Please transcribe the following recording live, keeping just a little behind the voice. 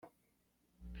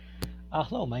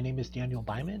Hello, my name is Daniel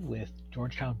Byman with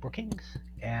Georgetown Brookings,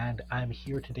 and I'm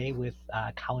here today with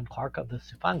Colin Clark of the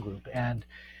Sufan Group. And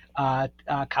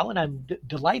Colin, I'm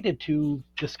delighted to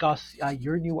discuss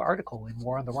your new article in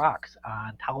War on the Rocks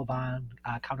on Taliban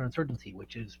counterinsurgency,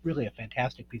 which is really a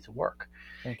fantastic piece of work.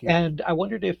 Thank you. And I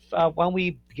wondered if, why don't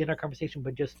we begin our conversation,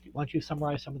 but just why don't you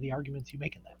summarize some of the arguments you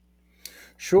make in that?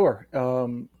 Sure.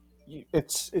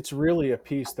 It's really a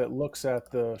piece that looks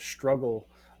at the struggle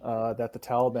that the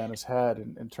Taliban has had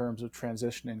in terms of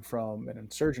transitioning from an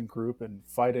insurgent group and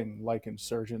fighting like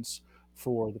insurgents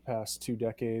for the past 2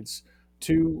 decades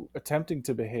to attempting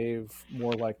to behave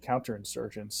more like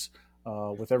counterinsurgents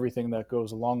with everything that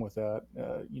goes along with that.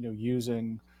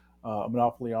 Using a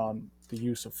monopoly on the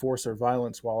use of force or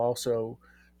violence while also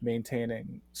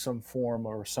maintaining some form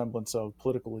or semblance of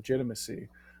political legitimacy.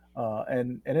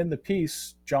 And in the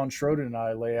piece, John Schroeder and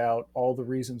I lay out all the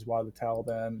reasons why the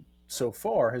Taliban so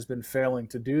far has been failing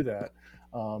to do that,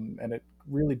 and it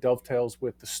really dovetails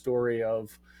with the story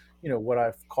of, what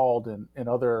I've called in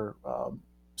other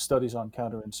studies on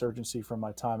counterinsurgency from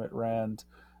my time at Rand,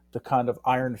 the kind of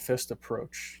iron fist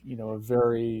approach. A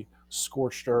very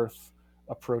scorched earth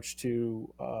approach to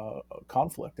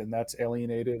conflict, and that's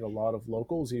alienated a lot of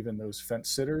locals, even those fence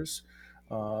sitters,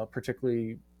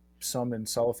 particularly some in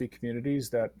Salafi communities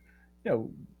that you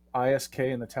know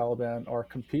ISK and the Taliban are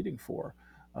competing for.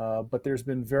 But there's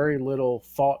been very little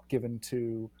thought given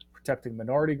to protecting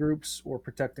minority groups or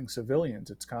protecting civilians.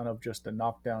 It's kind of just a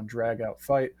knockdown, drag out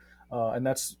fight, and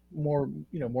that's more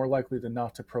likely than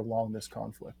not to prolong this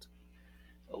conflict.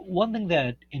 One thing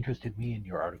that interested me in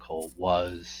your article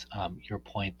was your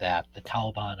point that the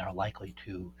Taliban are likely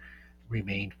to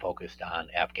remain focused on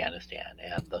Afghanistan,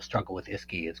 and the struggle with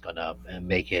ISKI is going to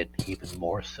make it even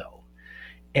more so.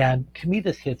 And to me,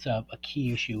 this hits a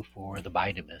key issue for the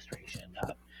Biden administration.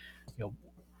 You know,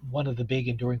 one of the big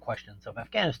enduring questions of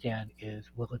Afghanistan is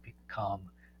will it become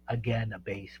again a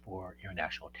base for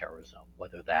international terrorism,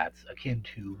 whether that's akin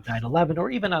to 9/11 or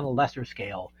even on a lesser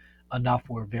scale, enough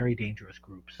where very dangerous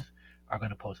groups are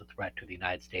going to pose a threat to the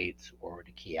United States or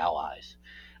to key allies.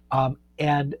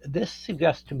 And this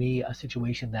suggests to me a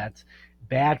situation that's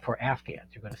bad for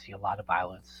Afghans. You're going to see a lot of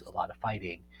violence, a lot of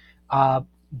fighting. Uh,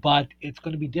 but it's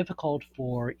going to be difficult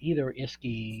for either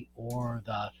ISKI or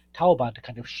the Taliban to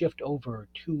kind of shift over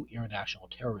to international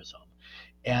terrorism.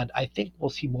 And I think we'll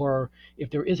see more, if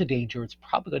there is a danger, it's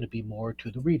probably going to be more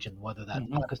to the region, whether that's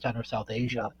Mm-hmm. Pakistan or South Yeah.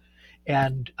 Asia.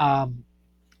 And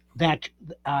that,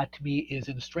 to me, is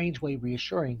in a strange way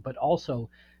reassuring, but also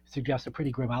suggests a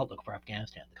pretty grim outlook for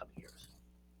Afghanistan in the coming years.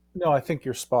 No, I think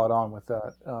you're spot on with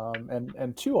that.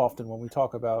 And too often when we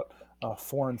talk about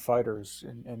foreign fighters,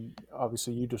 and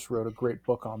obviously you just wrote a great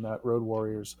book on that, Road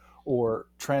Warriors, or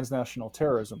transnational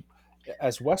terrorism.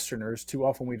 As Westerners, too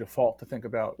often we default to think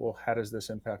about, well, how does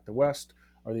this impact the West?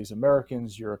 Are these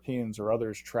Americans, Europeans, or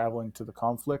others traveling to the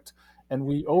conflict? And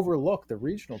we overlook the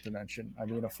regional dimension. I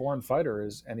mean, a foreign fighter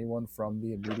is anyone from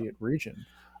the immediate region.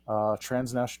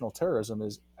 Transnational terrorism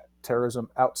is terrorism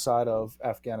outside of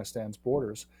Afghanistan's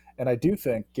borders. And I do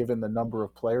think, given the number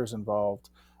of players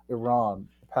involved, Iran,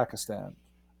 Pakistan,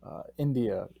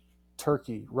 India,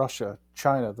 Turkey, Russia,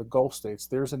 China, the Gulf states,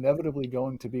 there's inevitably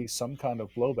going to be some kind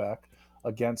of blowback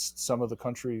against some of the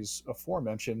countries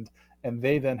aforementioned, and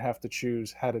they then have to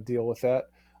choose how to deal with that,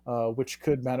 which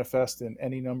could manifest in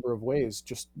any number of ways.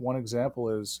 Just one example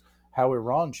is how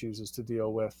Iran chooses to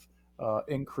deal with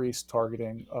increased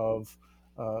targeting of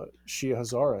Shia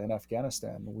Hazara in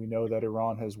Afghanistan. We know that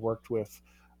Iran has worked with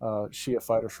Shia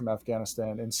fighters from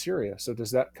Afghanistan in Syria. So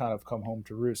does that kind of come home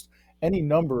to roost? Any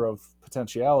number of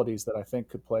potentialities that I think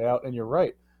could play out. And you're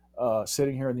right.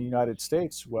 Sitting here in the United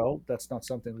States, well, that's not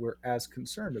something we're as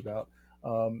concerned about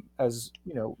as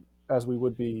as we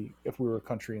would be if we were a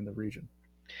country in the region.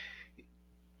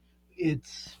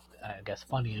 It's, I guess,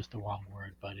 funny is the wrong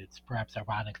word, but it's perhaps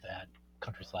ironic that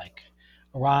countries like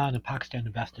Iran and Pakistan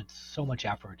invested so much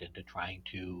effort into trying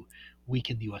to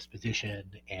weaken the U.S. position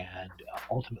and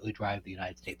ultimately drive the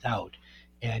United States out.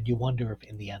 And you wonder if,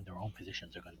 in the end, their own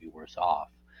positions are going to be worse off.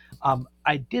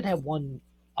 I did have one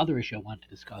other issue I wanted to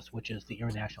discuss, which is the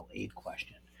international aid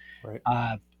question. Right.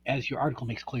 Uh, as your article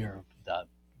makes clear, the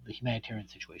humanitarian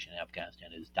situation in Afghanistan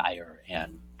is dire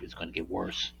and is going to get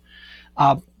worse.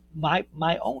 Um,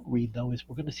 my own read though is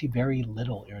we're going to see very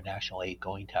little international aid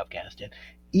going to Afghanistan,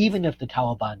 even if the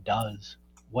Taliban does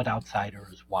what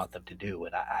outsiders want them to do.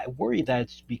 And I worry that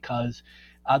it's because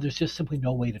there's just simply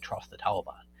no way to trust the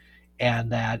Taliban,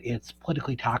 and that it's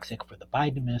politically toxic for the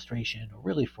Biden administration, or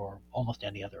really for almost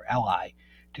any other ally,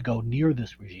 to go near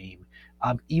this regime,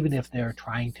 even if they're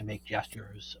trying to make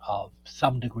gestures of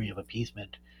some degree of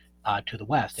appeasement to the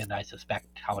west, and I suspect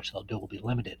how much they'll do will be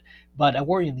limited. But I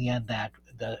worry in the end that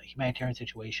the humanitarian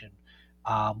situation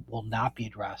will not be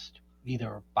addressed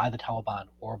either by the Taliban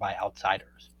or by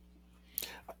outsiders.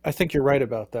 I think you're right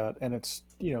about that, and it's,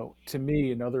 to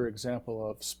me, another example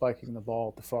of spiking the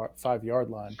ball at the 5 yard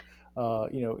line.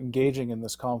 Engaging in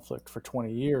this conflict for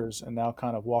 20 years and now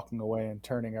kind of walking away and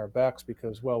turning our backs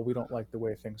because, well, we don't like the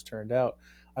way things turned out.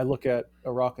 I look at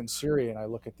Iraq and Syria, and I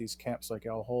look at these camps like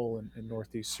Al Hol in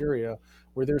northeast Syria,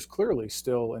 where there's clearly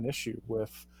still an issue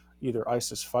with either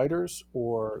ISIS fighters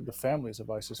or the families of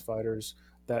ISIS fighters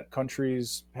that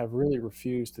countries have really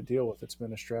refused to deal with. It's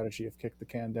been a strategy of kick the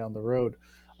can down the road.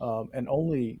 And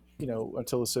only,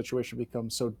 until the situation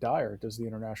becomes so dire does the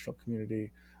international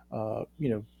community,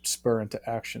 spur into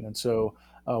action. And so,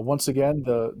 once again,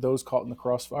 those caught in the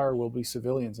crossfire will be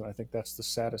civilians, and I think that's the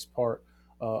saddest part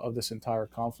of this entire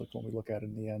conflict when we look at it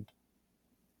in the end.